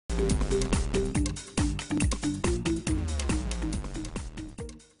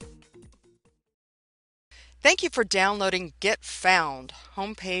Thank you for downloading Get Found,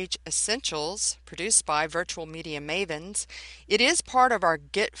 Homepage Essentials, produced by Virtual Media Mavens. It is part of our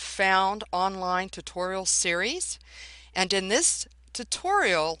Get Found online tutorial series, and in this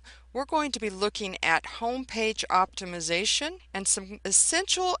tutorial, we're going to be looking at homepage optimization and some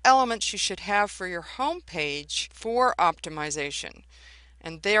essential elements you should have for your homepage for optimization.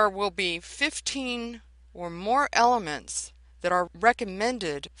 And there will be 15 or more elements that are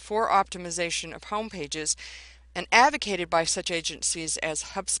recommended for optimization of homepages and advocated by such agencies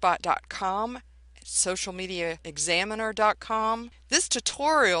as HubSpot.com, SocialMediaExaminer.com. This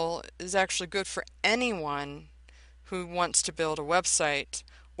tutorial is actually good for anyone who wants to build a website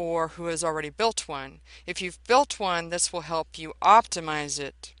or who has already built one. If you've built one, this will help you optimize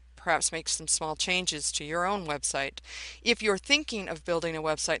it, perhaps make some small changes to your own website. If you're thinking of building a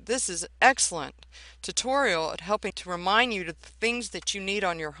website, this is an excellent tutorial at helping to remind you of the things that you need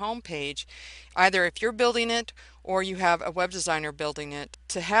on your homepage, either if you're building it or you have a web designer building it,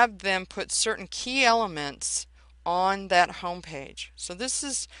 to have them put certain key elements on that homepage. So this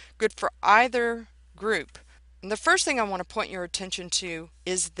is good for either group. And the first thing I want to point your attention to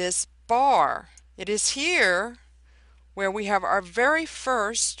is this bar. It is here where we have our very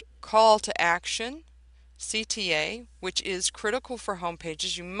first call to action, CTA, which is critical for home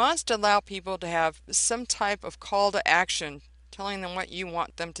pages. You must allow people to have some type of call to action telling them what you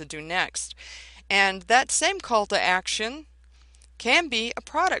want them to do next. And that same call to action can be a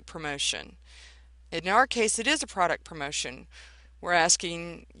product promotion. In our case, it is a product promotion. We're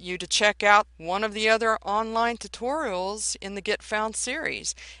asking you to check out one of the other online tutorials in the Get Found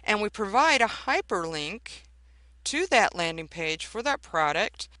series, and we provide a hyperlink to that landing page for that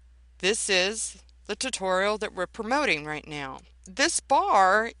product. This is the tutorial that we're promoting right now. This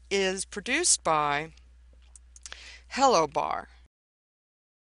bar is produced by Hello Bar.